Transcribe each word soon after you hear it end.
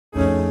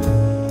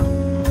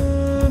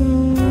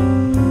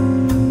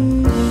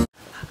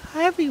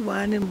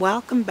everyone, and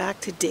welcome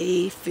back to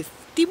day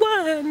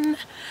 51.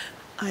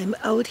 I'm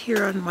out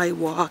here on my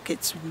walk.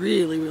 It's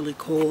really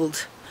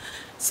cold,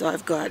 so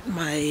I've got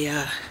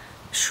my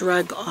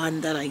shrug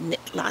on that I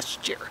knit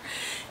last year,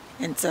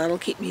 and so it'll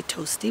keep me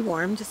toasty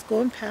warm. Just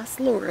going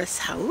past Laura's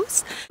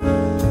house.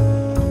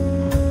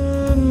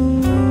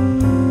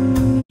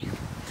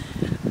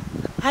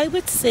 I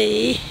would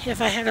say if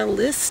I had a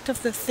list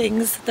of the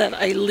things that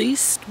I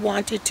least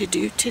wanted to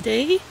do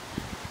today,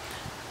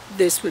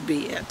 this would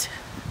be it.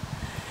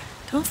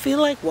 Don't feel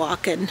like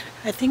walking.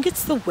 I think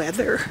it's the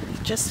weather.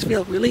 Just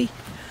feel really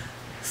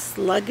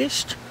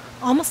sluggish,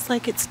 almost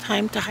like it's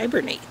time to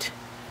hibernate.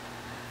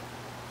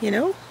 You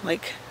know,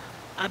 like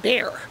a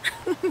bear.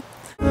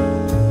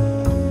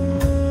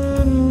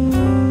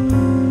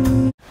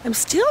 I'm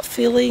still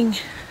feeling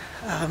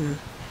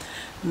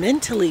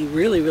mentally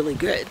really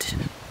good.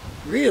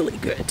 Really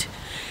good.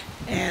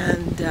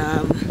 And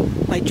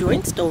my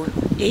joints don't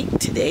ache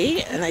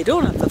today, and I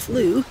don't have the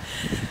flu.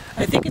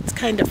 I think it's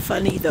kind of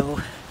funny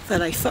though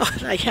that I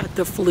thought I had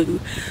the flu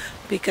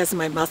because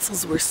my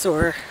muscles were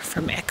sore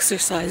from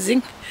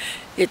exercising.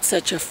 It's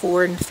such a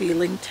foreign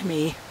feeling to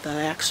me that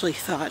I actually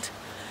thought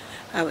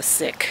I was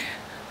sick.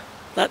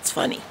 That's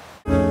funny.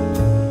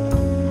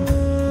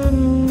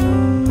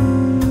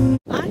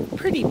 I'm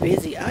pretty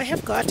busy. I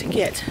have got to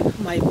get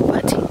my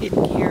butt in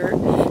gear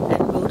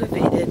and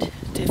motivated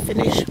to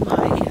finish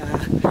my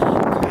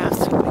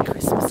crafts for my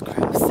Christmas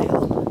craft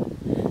sale.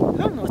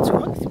 I don't know what's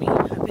wrong with me.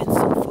 I've been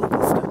so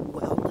focused on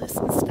wellness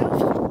and stuff.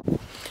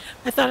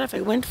 I thought if I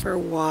went for a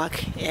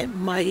walk, it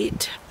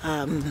might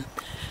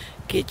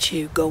get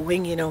you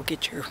going, you know,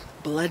 get your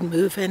blood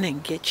moving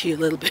and get you a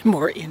little bit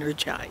more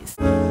energized.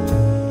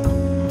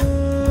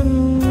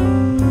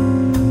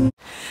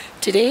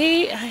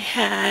 Today I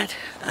had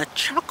a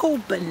choco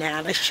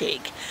banana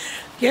shake.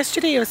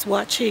 Yesterday I was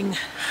watching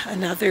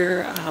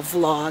another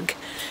vlog,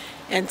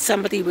 and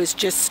somebody was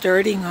just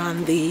starting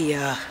on the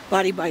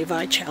Body by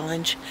Vi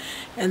challenge,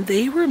 and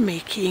they were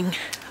making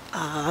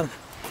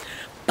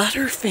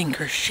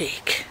Butterfinger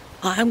shake.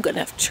 I'm gonna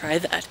have to try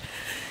that.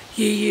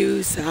 You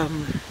use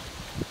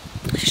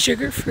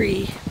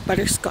sugar-free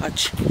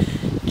butterscotch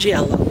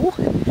jello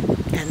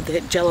and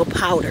the jello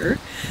powder,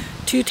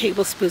 2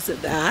 tablespoons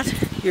of that,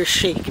 your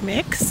shake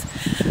mix,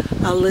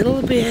 a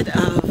little bit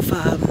of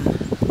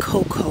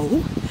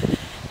cocoa,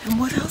 and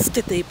what else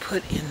did they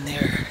put in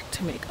there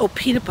to make? Oh,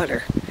 peanut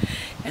butter.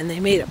 And they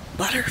made a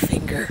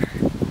Butterfinger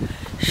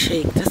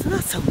shake. Doesn't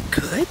that sound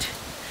good?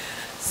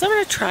 So I'm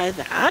gonna try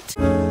that.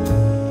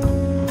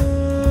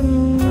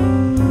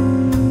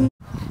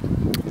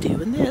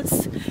 Doing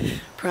this.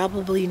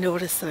 Probably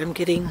notice that I'm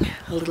getting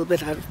a little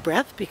bit out of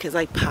breath because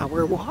I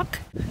power walk.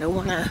 I don't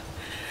want to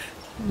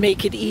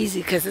make it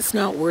easy because it's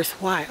not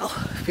worthwhile.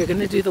 If you're going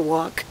to do the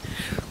walk,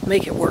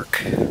 make it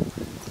work.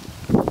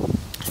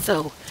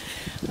 So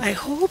I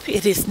hope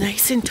it is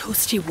nice and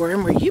toasty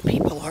warm where you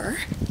people are.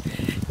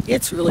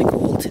 It's really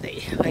cold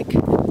today, like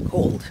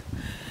cold.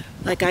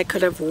 Like I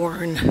could have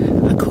worn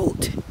a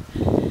coat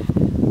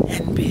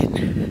and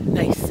been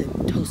nice and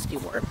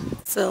toasty warm.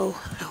 So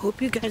I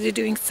hope you guys are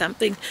doing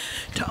something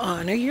to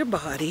honor your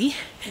body,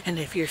 and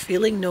if you're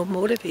feeling no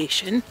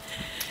motivation,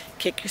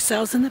 kick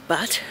yourselves in the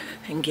butt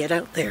and get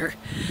out there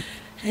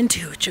and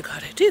do what you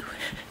gotta do.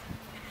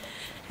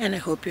 And I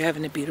hope you're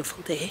having a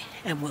beautiful day,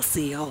 and we'll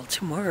see you all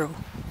tomorrow.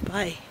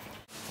 Bye.